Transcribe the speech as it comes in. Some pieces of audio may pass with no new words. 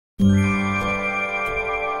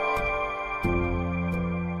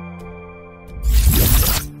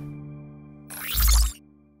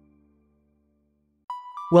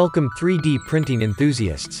Welcome 3D printing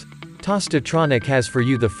enthusiasts. Tostatronic has for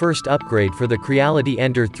you the first upgrade for the Creality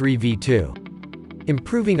Ender 3v2.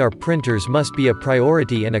 Improving our printers must be a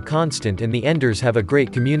priority and a constant, and the Enders have a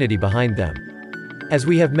great community behind them. As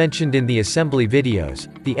we have mentioned in the assembly videos,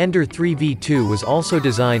 the Ender 3v2 was also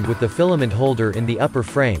designed with the filament holder in the upper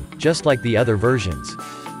frame, just like the other versions.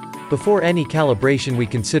 Before any calibration we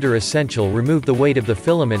consider essential remove the weight of the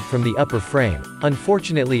filament from the upper frame.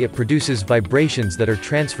 Unfortunately it produces vibrations that are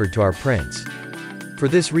transferred to our prints. For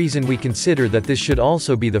this reason we consider that this should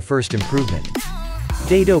also be the first improvement.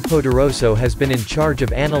 Dato Poderoso has been in charge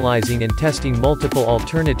of analyzing and testing multiple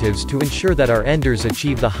alternatives to ensure that our Enders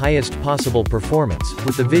achieve the highest possible performance,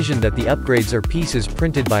 with the vision that the upgrades are pieces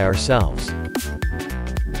printed by ourselves.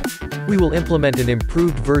 We will implement an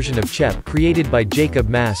improved version of Chep created by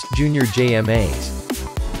Jmas Jr.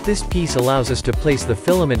 Jmas. This piece allows us to place the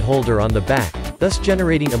filament holder on the back, thus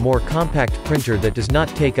generating a more compact printer that does not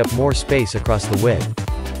take up more space across the width.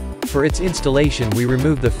 For its installation we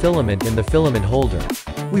remove the filament and the filament holder.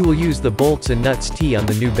 We will use the bolts and nuts T on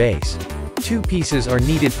the new base. Two pieces are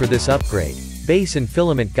needed for this upgrade: base and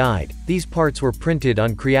filament guide. These parts were printed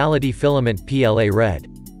on Creality Filament PLA Red.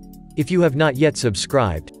 If you have not yet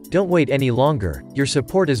subscribed, don't wait any longer, your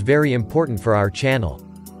support is very important for our channel.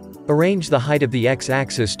 Arrange the height of the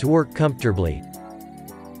X-axis to work comfortably.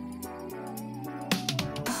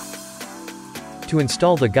 To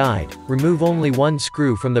install the guide, remove only one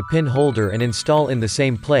screw from the pin holder and install in the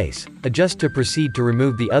same place. Adjust to proceed to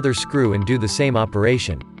remove the other screw and do the same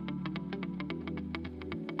operation.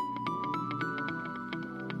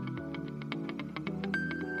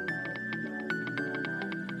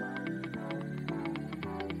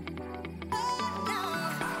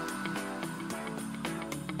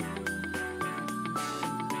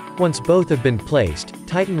 Once both have been placed,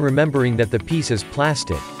 tighten, remembering that the piece is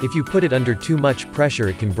plastic. If you put it under too much pressure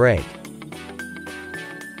it can break.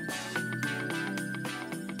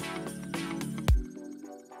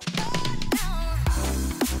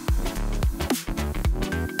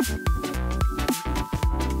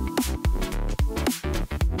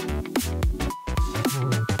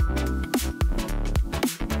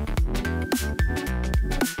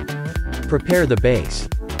 Prepare the base.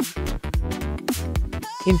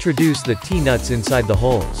 Introduce the T-nuts inside the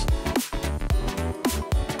holes.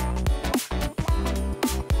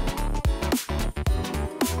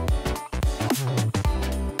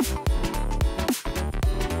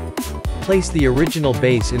 Place the original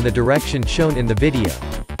base in the direction shown in the video.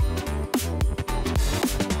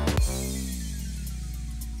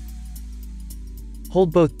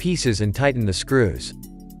 Hold both pieces and tighten the screws.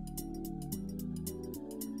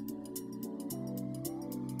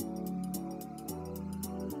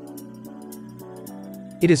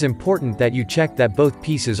 It is important that you check that both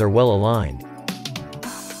pieces are well aligned.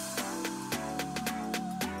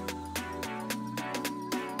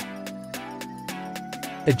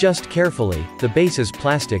 Adjust carefully, the base is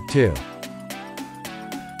plastic too.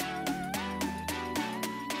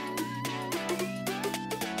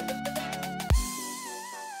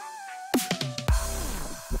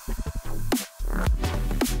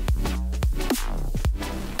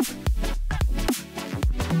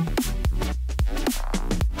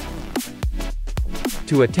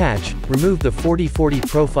 To attach, remove the 40/40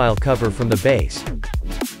 profile cover from the base.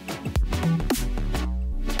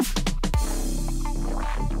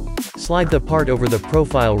 Slide the part over the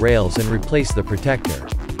profile rails and replace the protector.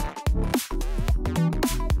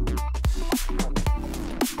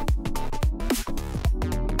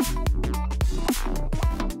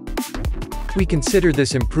 We consider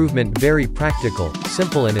this improvement very practical,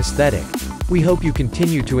 simple and aesthetic. We hope you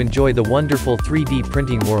continue to enjoy the wonderful 3D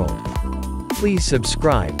printing world. Please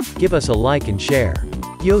subscribe, give us a like and share.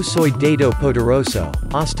 Yo soy Dato Poderoso,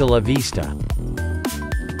 hasta la vista.